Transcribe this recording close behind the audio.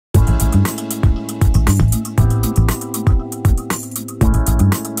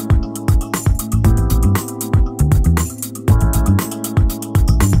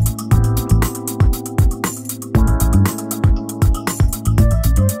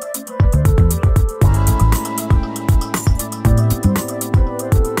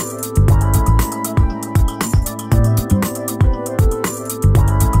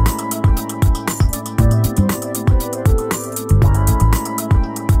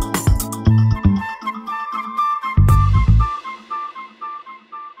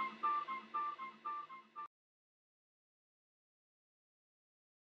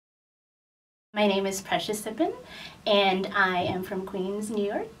My name is Precious Sippin, and I am from Queens, New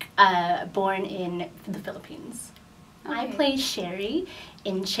York, born in the Philippines. Okay. I play Sherry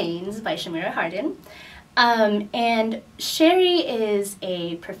in Chains by Shamira Hardin. And Sherry is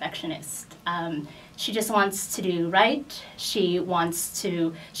a perfectionist. She just wants to do right. She's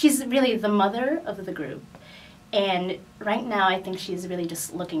really the mother of the group. And right now I think she's really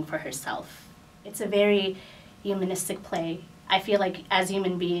just looking for herself. It's a very humanistic play. I feel like as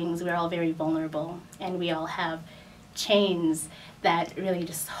human beings, we're all very vulnerable, and we all have chains that really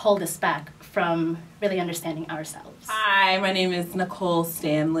just hold us back from really understanding ourselves. Hi, my name is Nicole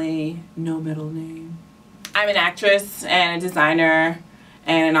Stanley, no middle name. I'm an actress and a designer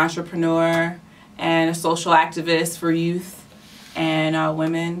and an entrepreneur and a social activist for youth and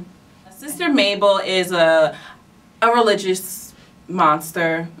women. Sister Mabel is a religious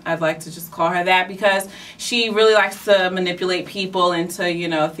monster. I'd like to just call her that because she really likes to manipulate people into,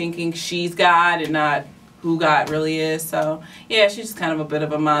 thinking she's God and not who God really is. So yeah, she's just kind of a bit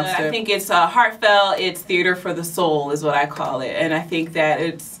of a monster. I think it's heartfelt. It's theater for the soul is what I call it, and I think that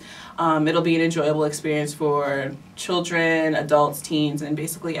it'll be an enjoyable experience for children, adults, teens, and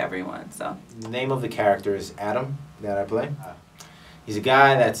basically everyone. So the name of the character is Adam that I play. He's a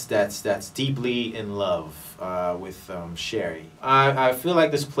guy that's deeply in love with Sherry. I feel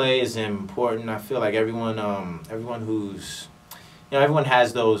like this play is important. I feel like everyone who's everyone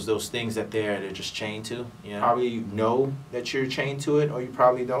has those things that they're just chained to. You probably know that you're chained to it, or you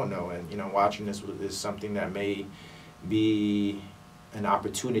probably don't know. And watching this is something that may be an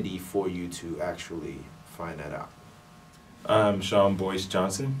opportunity for you to actually find that out. I'm Sean Boyce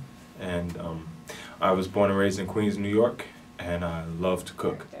Johnson, and I was born and raised in Queens, New York, and I love to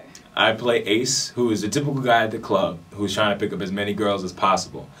cook. I play Ace, who is a typical guy at the club who's trying to pick up as many girls as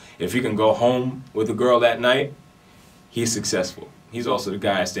possible. If he can go home with a girl that night, he's successful. He's also the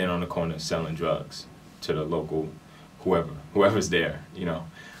guy standing on the corner selling drugs to the local whoever's there,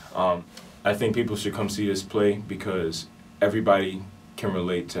 I think people should come see this play because everybody can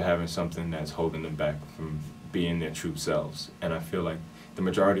relate to having something that's holding them back from being their true selves. And I feel like the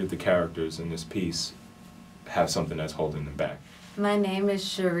majority of the characters in this piece have something that's holding them back. My name is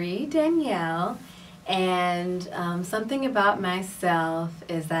Cherie Danielle, and something about myself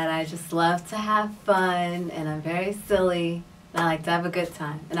is that I just love to have fun, and I'm very silly, and I like to have a good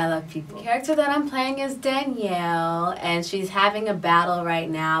time, and I love people. The character that I'm playing is Danielle, and she's having a battle right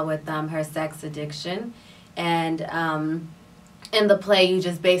now with her sex addiction, and in the play, you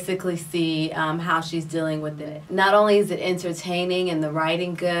just basically see how she's dealing with it. Not only is it entertaining and the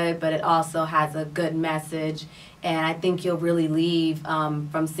writing good, but it also has a good message. And I think you'll really leave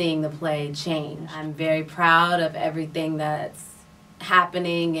from seeing the play change. I'm very proud of everything that's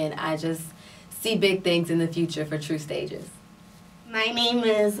happening, and I just see big things in the future for True Stages. My name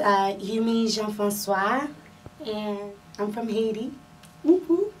is Yumi Jean-Francois, and I'm from Haiti.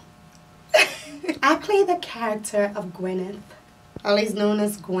 Woo-hoo. I play the character of Gwyneth, always known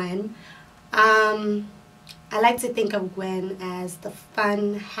as Gwen. I like to think of Gwen as the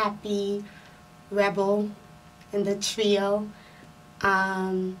fun, happy rebel in the trio.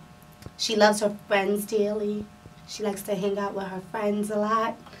 She loves her friends dearly. She likes to hang out with her friends a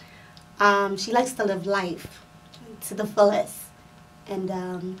lot. She likes to live life to the fullest. And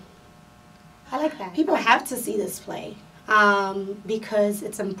I like that. People have to see this play because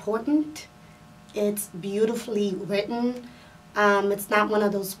it's important. It's beautifully written. It's not one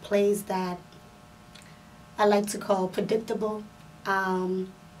of those plays that I like to call predictable.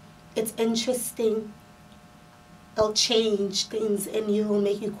 It's interesting. It'll change things in you and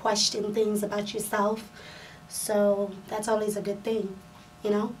make you question things about yourself. So that's always a good thing,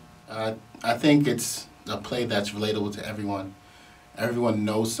 I think it's a play that's relatable to everyone. Everyone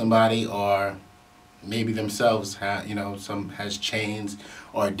knows somebody, or maybe themselves some has chains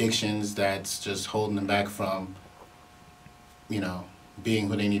or addictions that's just holding them back from being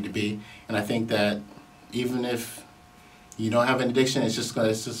who they need to be. And I think that even if you don't have an addiction, it's just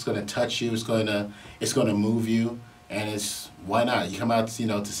gonna touch you. It's gonna move you, and why not? You come out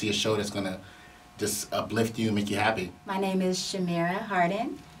to see a show that's gonna just uplift you and make you happy. My name is Shamira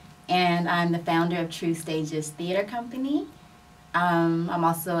Hardin, and I'm the founder of True Stages Theater Company. I'm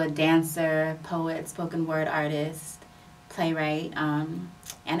also a dancer, poet, spoken word artist, playwright, and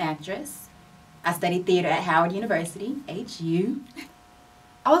actress. I studied theater at Howard University, HU.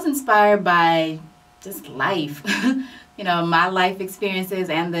 I was inspired by just life, my life experiences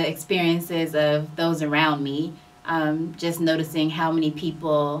and the experiences of those around me. Just noticing how many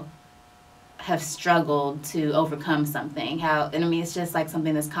people have struggled to overcome something. It's just like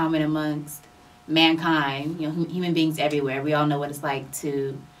something that's common amongst mankind, human beings everywhere. We all know what it's like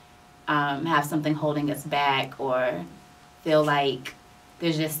to have something holding us back or feel like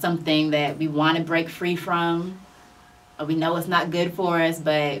there's just something that we want to break free from, or we know it's not good for us,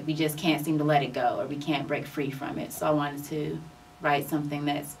 but we just can't seem to let it go, or we can't break free from it. So I wanted to write something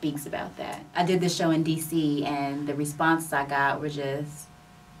that speaks about that. I did this show in DC, and the responses I got were just,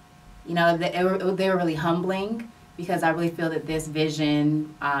 you know, they were really humbling, because I really feel that this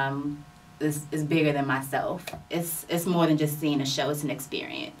vision is bigger than myself. It's more than just seeing a show, it's an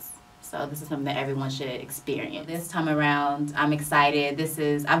experience. So this is something that everyone should experience. This time around, I'm excited.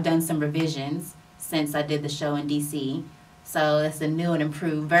 I've done some revisions since I did the show in DC. So it's a new and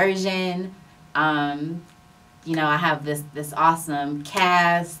improved version. You know, I have this awesome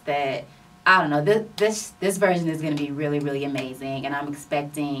cast that, I don't know, this version is going to be really, really amazing. And I'm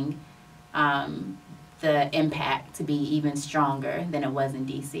expecting the impact to be even stronger than it was in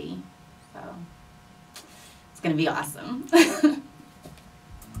DC. So it's going to be awesome.